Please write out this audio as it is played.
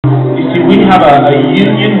we have a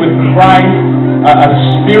union with Christ, a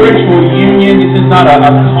spiritual union. This is not a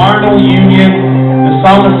carnal union. The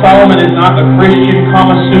Song of Solomon is not the Christian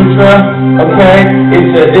Kama Sutra, okay?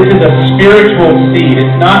 This is a spiritual seed.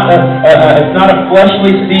 It's not a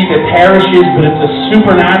fleshly seed that perishes, but it's a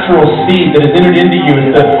supernatural seed that is entered into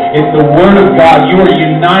you. It's the Word of God. You are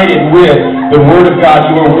united with the Word of God.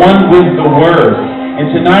 You are one with the Word. And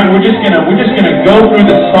tonight we're just gonna go through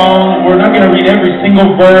the song. We're not gonna read every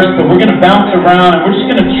single verse, but we're gonna bounce around and we're just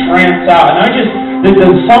gonna trance out. And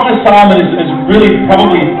the Song of Solomon is really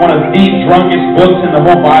probably one of the drunkest books in the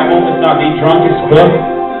whole Bible, if not the drunkest book.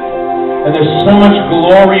 And there's so much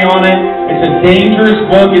glory on it. It's a dangerous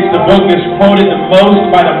book. It's the book that's quoted the most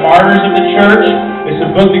by the martyrs of the church. It's a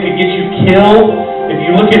book that could get you killed. If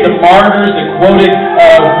you look at the martyrs that quoted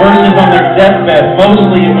verses on their deathbed,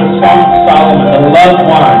 mostly it was Song of Solomon, the love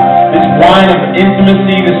wine. This wine of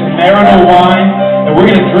intimacy, this marital wine. And we're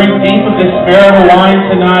going to drink deep of this marital wine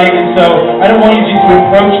tonight. And so I don't want you to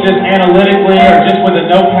approach this analytically or just with a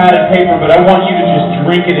notepad and paper, but I want you to just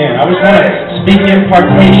drink it in. I just want to speak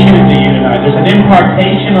impartation into you tonight. There's an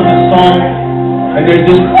impartation on the song, and there's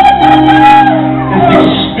this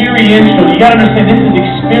experiential. You got to understand, this is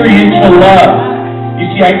experiential love. You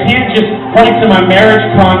see, I can't just point to my marriage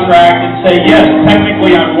contract and say, yes,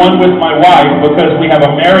 technically I'm one with my wife because we have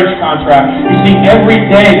a marriage contract. You see, every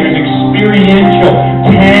day there's experiential,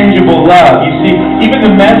 tangible love. You see, even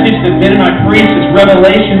the message that Ben and I preach, this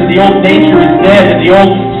revelation that the old nature is dead, that the old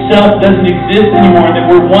self doesn't exist anymore, and that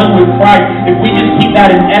we're one with Christ. If we just keep that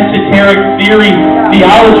in esoteric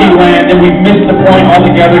theology land, then we've missed the point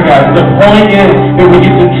altogether, guys. The point is that we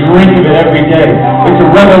get to drink of it every day. It's a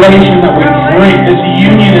revelation that we drink. This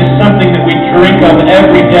union is something that we drink of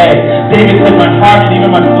every day. David said, my heart and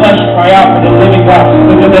even my flesh cry out for the living God.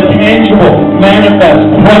 Because the tangible,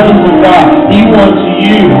 manifest presence of God, He wants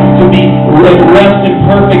you to be at rest in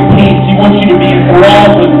perfect peace. He wants you to be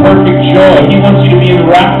enthralled with perfect joy. He wants you to be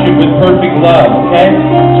enraptured with perfect love, okay?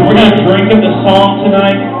 So we're going to drink of the song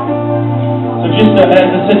tonight. So just, as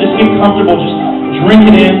I said, just get comfortable. Just drink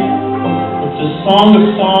it in. It's a song of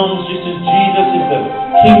songs, just as Jesus is the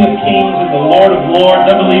King of Kings and the Lord of Lords.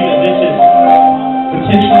 I believe that this is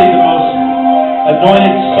potentially the most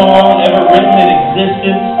anointed song ever written in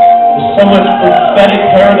existence. There's so much prophetic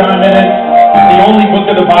paradigm in it. It's the only book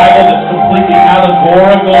of the Bible that's completely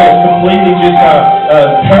allegorical. It's completely just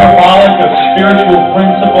parabolic of spiritual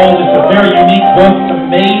principles. It's a very unique book. It's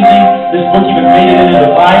amazing. This book even made it into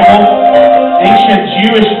the Bible. Ancient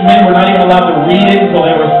Jewish men were not even allowed to read it until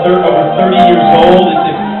they were over 30 years old.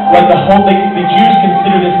 It's like the Jews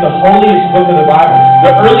consider this the holiest book of the Bible.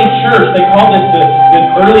 The early church, they called this the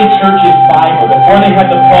early church's Bible. Before they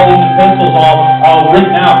had the Pauline epistles all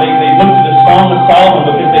written out, they looked at the Song of Solomon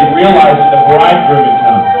because they realized that the bridegroom had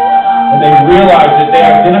come. And they realized that they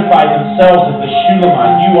identified themselves as the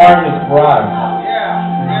Shulamite. You are His bride.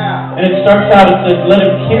 And it starts out, it says, let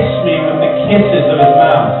Him kiss me with the kisses of His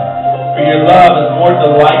mouth. For your love is more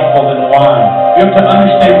delightful than wine. You have to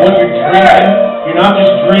understand what you're drinking. You're not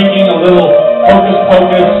just drinking a little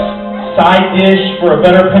hocus-pocus side dish for a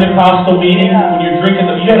better Pentecostal meeting. When you're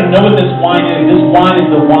drinking, you got to know what this wine is. This wine is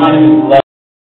the wine of His love.